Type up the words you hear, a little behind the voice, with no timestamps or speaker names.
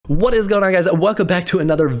What is going on, guys? Welcome back to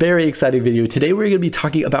another very exciting video. Today we're going to be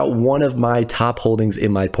talking about one of my top holdings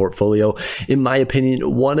in my portfolio. In my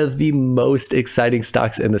opinion, one of the most exciting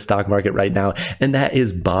stocks in the stock market right now, and that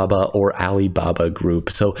is BABA or Alibaba Group.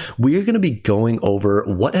 So we're going to be going over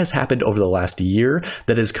what has happened over the last year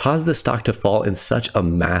that has caused the stock to fall in such a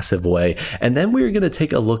massive way. And then we're going to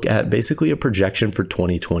take a look at basically a projection for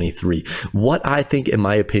 2023. What I think, in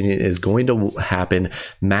my opinion, is going to happen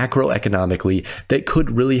macroeconomically that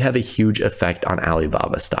could really have a huge effect on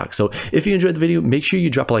Alibaba stock. So if you enjoyed the video, make sure you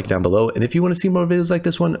drop a like down below. And if you want to see more videos like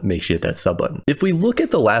this one, make sure you hit that sub button. If we look at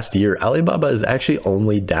the last year, Alibaba is actually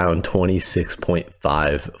only down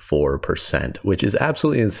 26.54%, which is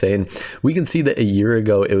absolutely insane. We can see that a year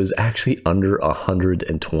ago, it was actually under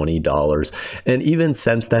 $120. And even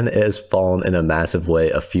since then, it has fallen in a massive way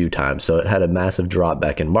a few times. So it had a massive drop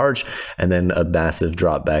back in March, and then a massive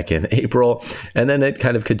drop back in April. And then it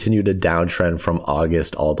kind of continued a downtrend from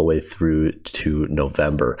August all the way through to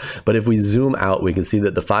November. But if we zoom out, we can see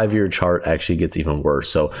that the 5-year chart actually gets even worse.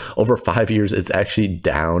 So over 5 years, it's actually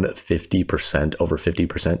down 50%, over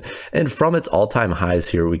 50%. And from its all-time highs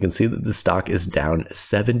here, we can see that the stock is down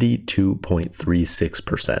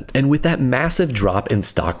 72.36%. And with that massive drop in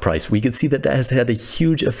stock price, we can see that that has had a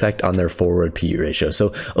huge effect on their forward PE ratio.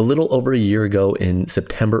 So a little over a year ago, in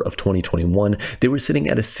September of 2021, they were sitting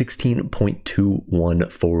at a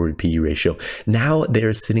 16.21 forward PE ratio. Now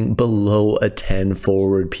they're sitting below a 10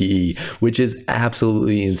 forward PE, which is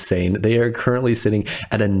absolutely insane. They are currently sitting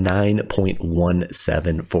at a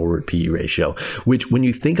 9.17 forward PE ratio, which, when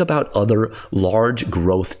you think about other large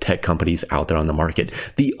growth tech companies out there on the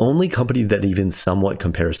market, the only company that even somewhat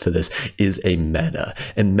compares to this is a Meta.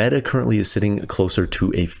 And Meta currently is sitting closer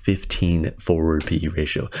to a 15 forward PE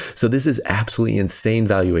ratio. So this is absolutely insane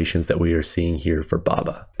valuations that we are seeing here for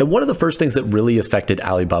BABA. And one of the first things that really affected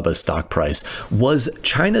Alibaba's stock price was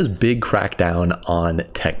China's big crackdown on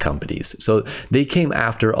tech companies. So they came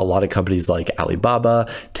after a lot of companies like Alibaba,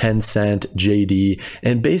 Tencent, JD,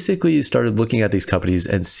 and basically started looking at these companies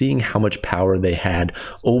and seeing how much power they had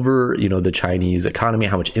over, the Chinese economy,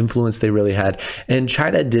 how much influence they really had. And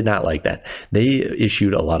China did not like that. They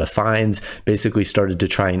issued a lot of fines, basically started to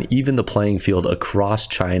try and even the playing field across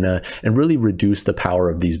China and really reduce the power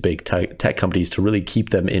of these big tech companies to really keep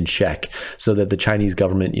them in check so that the Chinese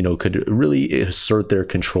government, could really assert their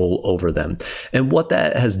control over them. And what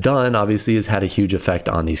that has done, obviously, has had a huge effect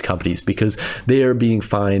on these companies because they are being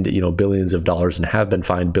fined, billions of dollars, and have been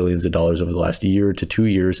fined billions of dollars over the last year to 2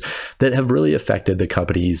 years that have really affected the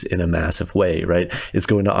companies in a massive way, right? It's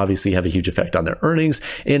going to obviously have a huge effect on their earnings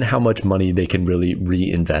and how much money they can really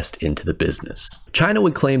reinvest into the business. China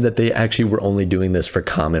would claim that they actually were only doing this for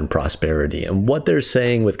common prosperity. And what they're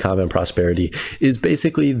saying with common prosperity is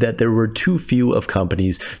basically that there were too few of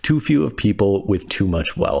companies, too few of people with too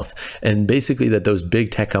much wealth. And basically that those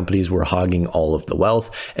big tech companies were hogging all of the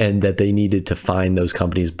wealth, and that they needed to find those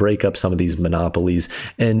companies, break up some of these monopolies,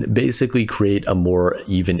 and basically create a more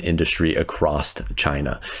even industry across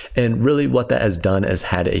China. And really what that has done is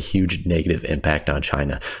had a huge negative impact on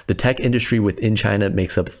China. The tech industry within China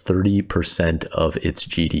makes up 30% of its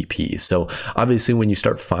GDP. So obviously when you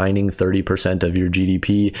start finding 30% of your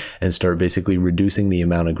GDP and start basically reducing the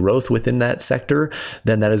amount of growth within that sector,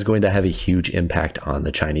 then that is going to have a huge impact on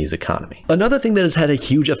the Chinese economy. Another thing that has had a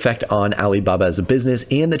huge effect on Alibaba as a business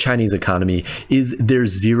and the Chinese economy is their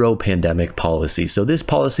zero pandemic policy. So this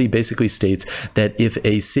policy basically states that if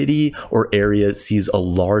a city or area sees a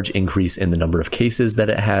large increase in the number of cases that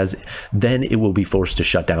it has, then it will be forced to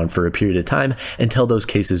shut down for a period of time until those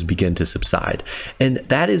cases begin to subside. And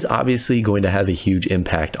that is obviously going to have a huge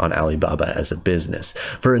impact on Alibaba as a business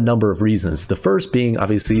for a number of reasons. The first being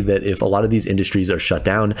obviously that if a lot of these industries are shut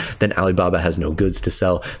down, then Alibaba has no goods to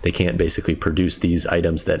sell. They can't basically produce these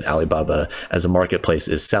items that Alibaba as a marketplace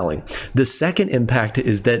is selling. The second impact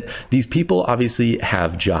is that these people obviously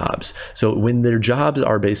have jobs. So when their jobs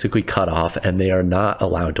are basically cut off and they are not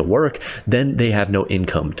allowed to work, then they have no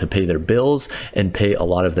income to pay their bills and pay a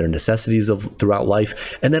lot of their necessities throughout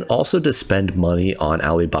life, and then also to spend money on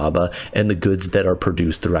Alibaba and the goods that are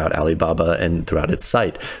produced throughout Alibaba and throughout its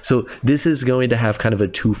site. So this is going to have kind of a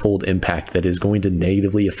twofold impact that is going to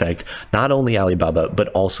negatively affect not only Alibaba, but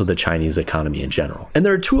also the Chinese economy in general. And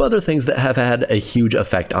there are two other things that have had a huge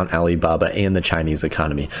effect on Alibaba and the Chinese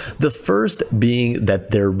economy. The first being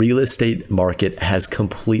that their real estate market has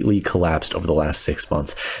completely collapsed over the last 6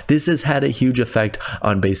 months. This has had a huge effect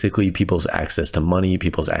on basically people's access to money,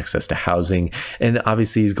 people's access to housing, and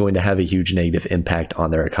obviously is going to have a huge negative impact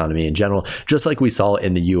on their economy in general, just like we saw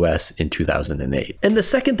in the US in 2008. And the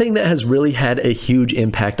second thing that has really had a huge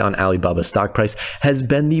impact on Alibaba's stock price has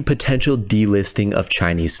been the potential delisting delisting of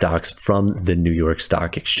Chinese stocks from the New York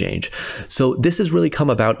Stock Exchange. So this has really come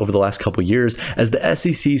about over the last couple years as the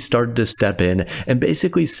SEC started to step in and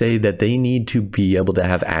basically say that they need to be able to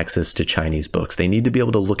have access to Chinese books. They need to be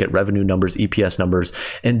able to look at revenue numbers, EPS numbers,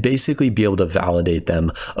 and basically be able to validate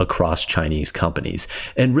them across Chinese companies.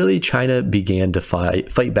 And really, China began to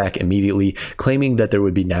fight back immediately, claiming that there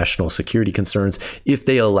would be national security concerns if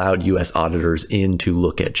they allowed US auditors in to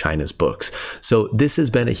look at China's books. So this has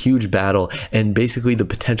been a huge battle, and basically the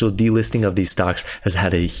potential delisting of these stocks has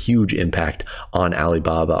had a huge impact on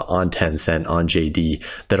Alibaba, on Tencent, on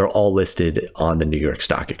JD, that are all listed on the New York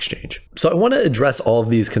Stock Exchange. So I want to address all of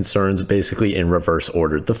these concerns basically in reverse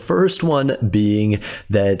order. The first one being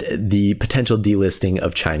that the potential delisting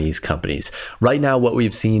of Chinese companies. Right now, what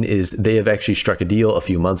we've seen is they have actually struck a deal a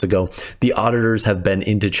few months ago. The auditors have been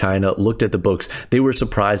into China, looked at the books. They were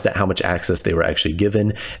surprised at how much access they were actually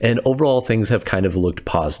given, and overall things have kind of looked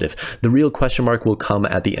positive. The real question mark will come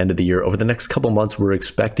at the end of the year. Over the next couple months, we're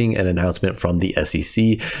expecting an announcement from the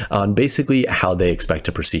SEC on basically how they expect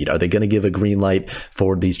to proceed. Are they going to give a green light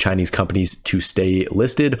for these Chinese companies to stay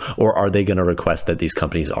listed, or are they going to request that these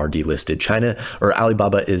companies are delisted? China or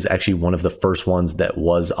Alibaba is actually one of the first ones that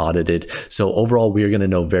was audited. So overall, we are going to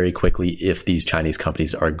know very quickly if these Chinese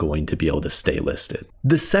companies are going to be able to stay listed.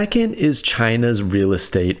 The second is China's real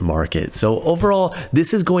estate market. So overall,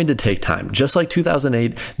 this is going to take time. Just like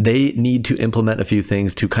 2008, they need to implement a few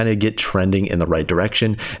things to kind of get trending in the right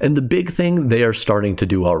direction. And the big thing they are starting to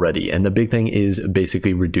do already, and the big thing is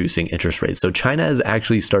basically reducing interest rates. So China has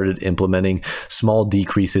actually started implementing small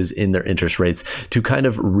decreases in their interest rates to kind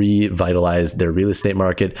of revitalize their real estate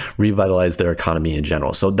market, revitalize their economy in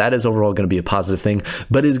general. So that is overall going to be a positive thing,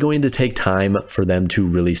 but is going to take time for them to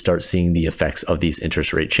really start seeing the effects of these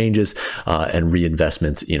interest rate changes and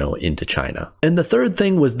reinvestments, into China. And the third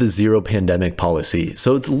thing was the zero pandemic policy.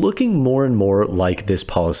 So it's looking more and more like this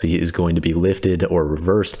policy is going to be lifted or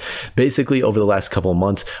reversed. Basically, over the last couple of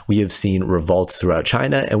months, we have seen revolts throughout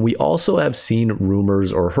China, and we also have seen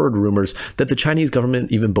rumors or heard rumors that the Chinese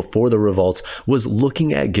government, even before the revolts, was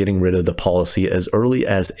looking at getting rid of the policy as early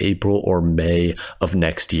as April or May of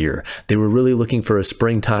next year. They were really looking for a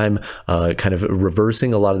springtime, kind of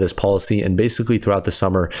reversing a lot of this policy, and basically throughout the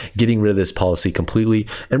summer, getting rid of this policy completely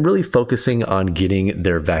and really focusing on getting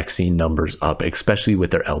their vaccine numbers up, especially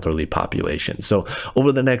with their elderly population. So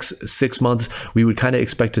over the next 6 months, we would kind of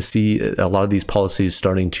expect to see a lot of these policies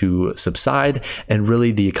starting to subside and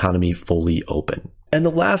really the economy fully open. And the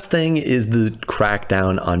last thing is the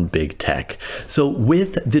crackdown on big tech. So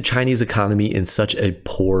with the Chinese economy in such a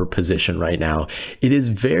poor position right now, it is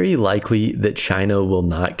very likely that China will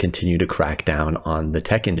not continue to crack down on the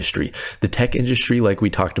tech industry. The tech industry, like we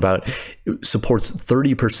talked about, supports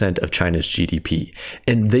 30% of China's GDP.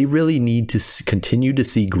 And they really need to continue to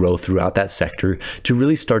see growth throughout that sector to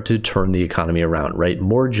really start to turn the economy around, right?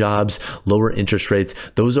 More jobs, lower interest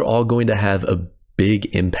rates, those are all going to have a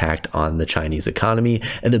big impact on the Chinese economy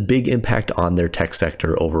and a big impact on their tech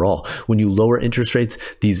sector overall. When you lower interest rates,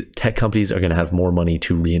 these tech companies are going to have more money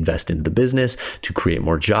to reinvest into the business, to create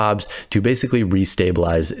more jobs, to basically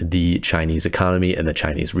restabilize the Chinese economy and the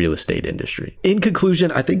Chinese real estate industry. In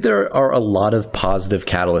conclusion, I think there are a lot of positive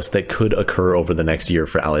catalysts that could occur over the next year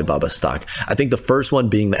for Alibaba stock. I think the first one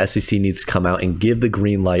being the SEC needs to come out and give the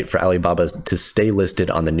green light for Alibaba to stay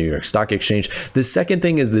listed on the New York Stock Exchange. The second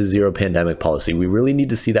thing is the zero pandemic policy. We really need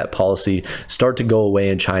to see that policy start to go away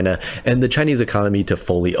in China and the Chinese economy to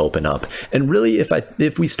fully open up. And really,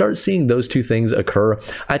 if we start seeing those two things occur,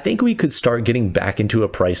 I think we could start getting back into a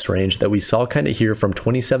price range that we saw kind of here from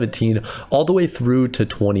 2017 all the way through to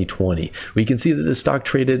 2020. We can see that the stock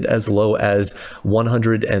traded as low as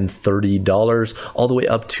 $130 all the way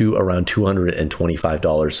up to around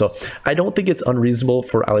 $225. So I don't think it's unreasonable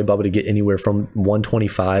for Alibaba to get anywhere from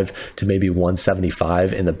 125 to maybe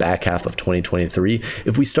 175 in the back half of 2023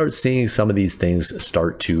 if we start seeing some of these things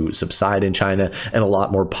start to subside in China and a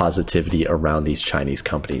lot more positivity around these Chinese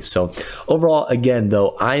companies. So overall, again,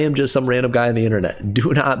 though, I am just some random guy on the internet.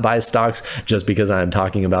 Do not buy stocks just because I am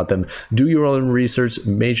talking about them. Do your own research.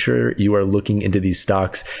 Make sure you are looking into these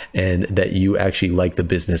stocks and that you actually like the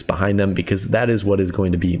business behind them, because that is what is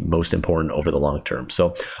going to be most important over the long term.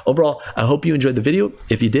 So overall, I hope you enjoyed the video.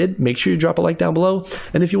 If you did, make sure you drop a like down below.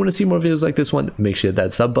 And if you want to see more videos like this one, make sure you hit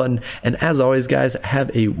that sub button. And as always, guys,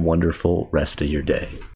 have a wonderful rest of your day.